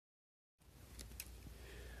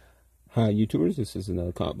Hi YouTubers, this is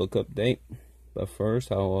another comic book update. But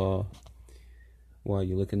first, while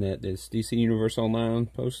you're looking at this DC Universe Online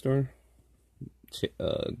poster,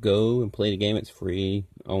 go and play the game. It's free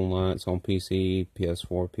online. It's on PC,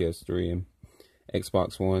 PS4, PS3, and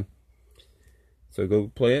Xbox One. So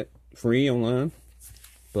go play it free online.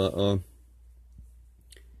 But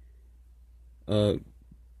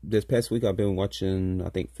this past week I've been watching, I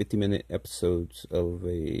think, 50-minute episodes of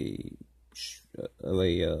a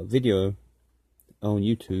video on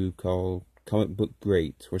YouTube called Comic Book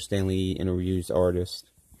Greats, where Stan Lee interviews artists.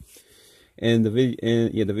 And the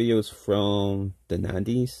video is from the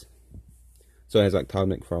 90s. So it has like Todd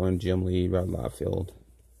McFarlane, Jim Lee, Rod Liefeld.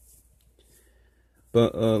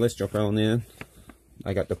 But let's jump on in.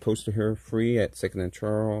 I got the poster here free at 2nd and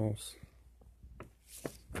Charles.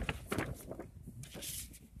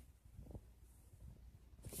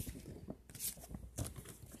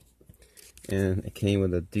 And it came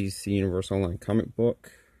with a DC Universe Online comic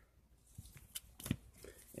book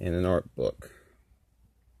and an art book.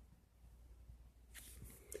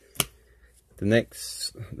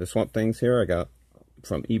 The Swamp Things here I got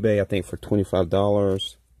from eBay, I think, for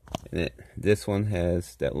 $25. And this one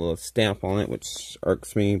has that little stamp on it, which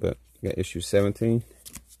irks me, but I got issue 17,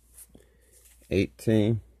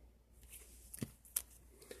 18,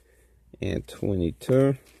 and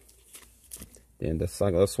 22. Then the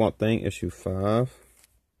Saga of Swamp Thing, issue 5,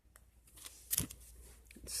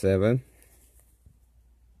 7,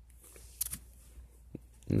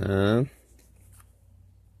 9,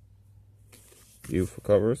 beautiful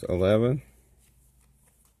covers, 11,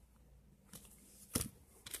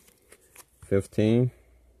 15,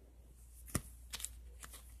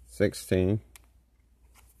 16,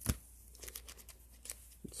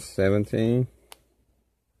 17,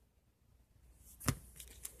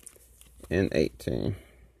 and 18.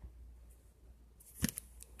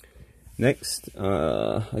 Next, I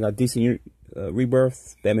got DC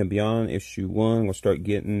Rebirth, Batman Beyond, issue 1. We'll start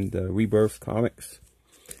getting the Rebirth comics.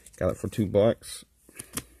 Got it for $2.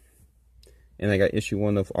 And I got issue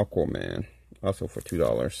 1 of Aquaman, also for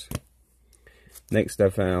 $2. Next, I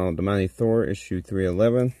found The Mighty Thor, issue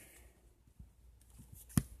 311.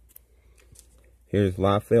 Here's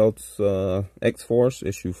Liefeld's X-Force,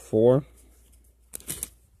 issue 4.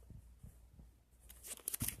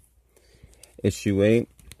 Issue 8.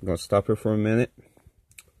 I'm going to stop here for a minute.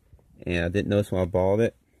 And I didn't notice when I bought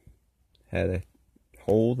it. Had a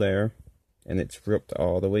hole there. And it's ripped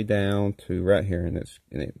all the way down to right here. And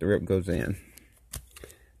the rip goes in.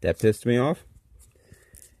 That pissed me off.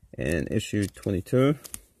 And issue 22.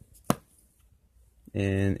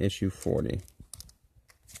 And issue 40.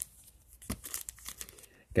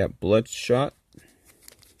 Got Bloodshot.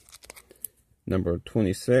 Number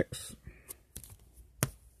 26.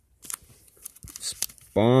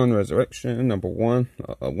 Spawn Resurrection, number 1,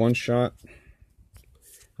 a one-shot.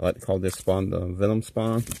 I like to call this Spawn the Venom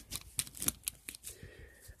Spawn.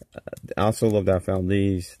 I also love that I found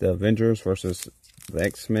these, the Avengers versus the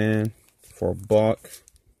X-Men for $1.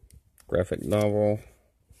 Graphic novel.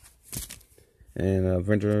 And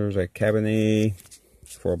Avengers Academy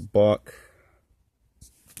for $1.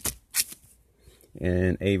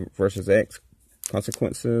 And A versus X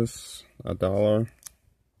Consequences, $1.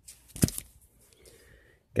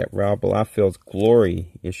 Got Rod Liefeld's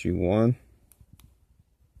Glory, issue 1.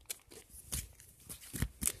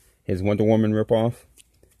 His Wonder Woman ripoff.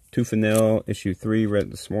 Tooth and Nail, issue 3, read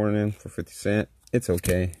it this morning for 50 cents. It's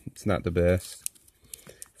okay. It's not the best.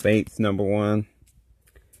 Fates, number 1.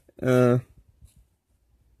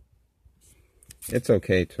 It's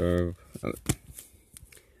okay too.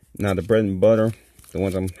 Now the bread and butter, the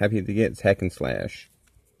ones I'm happy to get, is Hack and Slash.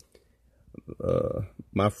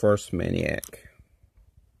 My First Maniac,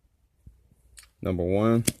 number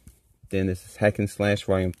 1. Then this is Hack and Slash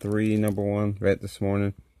Volume 3, number 1. Read this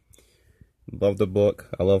morning. Love the book.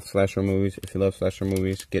 I love slasher movies. If you love slasher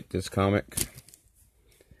movies, get this comic.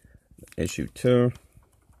 Issue 2.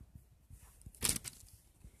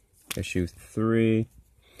 Issue 3.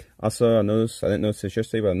 Also, I didn't notice this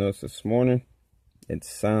yesterday, but I noticed this morning. It's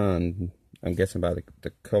signed, I'm guessing, by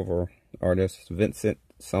the cover artist, Vincent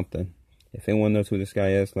something. If anyone knows who this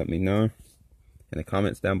guy is, let me know in the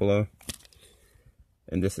comments down below.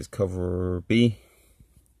 And this is cover B.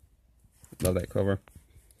 Love that cover.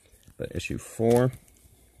 But issue 4.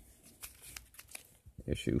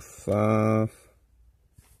 Issue 5.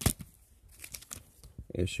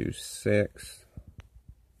 Issue 6.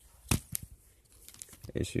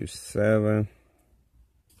 Issue 7.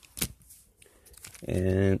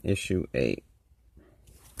 And issue 8.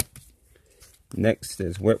 Next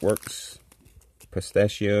is Wetworks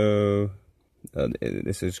Pistachio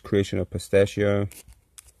This is Creation of Pistachio.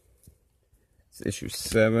 It's issue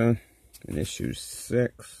 7 and issue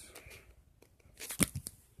 6.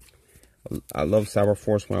 I loved Cyber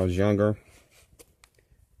Force when I was younger,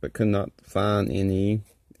 but could not find any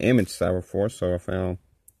Image Cyber Force, so I found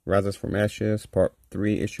Rises from Ashes, Part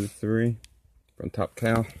 3, issue 3 from Top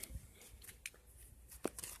Cow.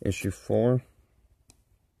 Issue 4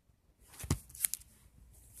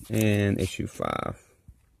 and issue 5.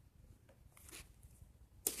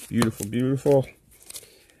 Beautiful, beautiful.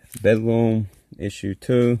 Bedlam issue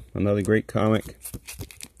 2, another great comic.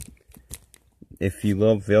 If you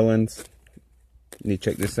love villains, you need to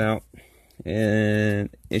check this out. And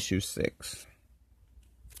issue 6.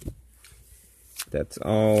 That's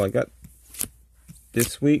all I got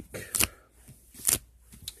this week.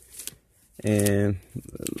 And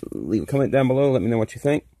leave a comment down below, let me know what you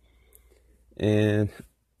think. And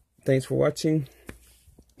thanks for watching,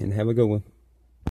 and have a good one.